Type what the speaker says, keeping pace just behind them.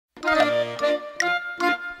They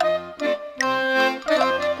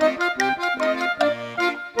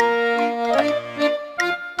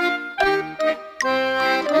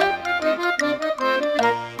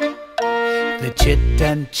chit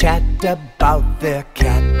and chat about their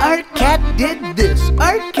cat. Our cat did this,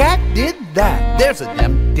 our cat did that. There's an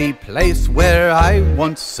empty place where I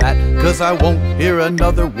once sat, 'cause I won't hear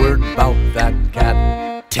another word about that cat.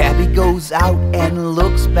 Tabby goes out and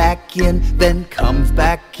looks back in, then comes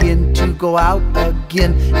back in to go out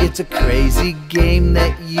again. It's a crazy game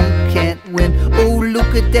that you can't win. Oh,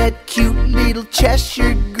 look at that cute little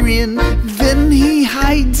Cheshire grin. Then he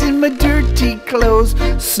hides in my dirty clothes,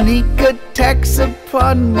 sneak attacks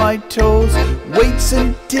upon my toes, waits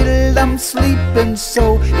until I'm sleeping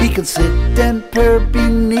so he can sit and purr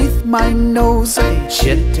beneath my nose. They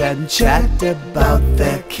chit and chat about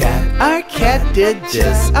their cat. Our cat did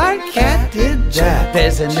this, our cat did that.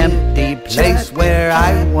 There's an empty place where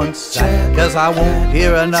I once sat, 'cause I won't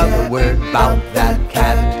hear another word about that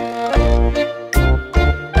cat.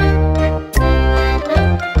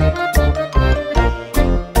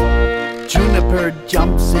 Juniper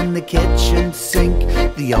jumps in the kitchen sink,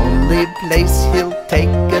 the only place he'll take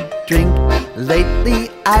a drink. Lately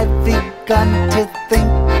I've begun to think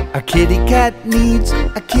our kitty cat needs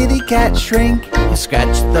a kitty cat shrink. You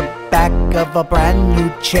scratch the back of a brand new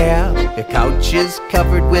chair, your couch is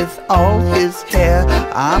covered with all his hair.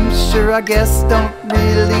 I'm sure our guests don't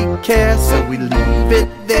really care, so we leave it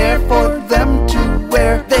there for them to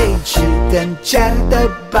wear. They chit and chat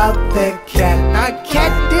about their cat. Our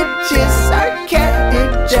cat did this, our cat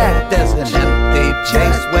did that. There's an empty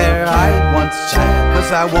place where I once sat,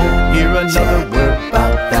 'cause I won't hear another word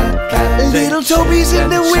about that cat. Little Toby's in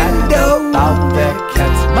the window about their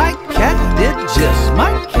cats. My cat did this,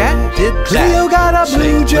 my cat did that. Cleo got a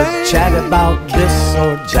blue jay. Chat about this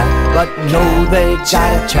or that, but no, they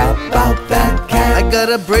gotta chat about that cat. I got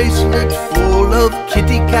a bracelet full of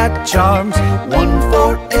kitty cat charms, one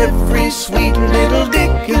for every sweet little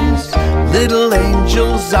Dickens. Little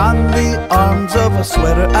angels on the arms of a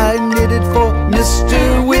sweater I knitted for Mr.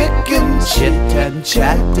 Wickens. Chit and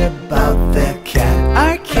chat about their cat.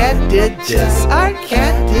 Our cat did this, our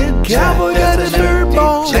cat did that. Cowboy got a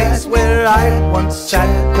dirtball place where I once sat,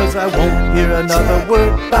 'cause I won't hear another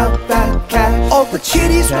word about that cat. All the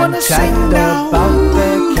kitties wanna sing now about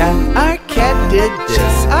their cat. Our cat did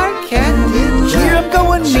this, our cat did that. Hear 'em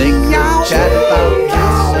going meow. Chat about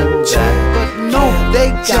this and that, but no, they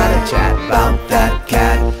gotta chat about that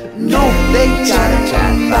cat. No, they gotta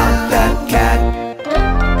chat about that cat.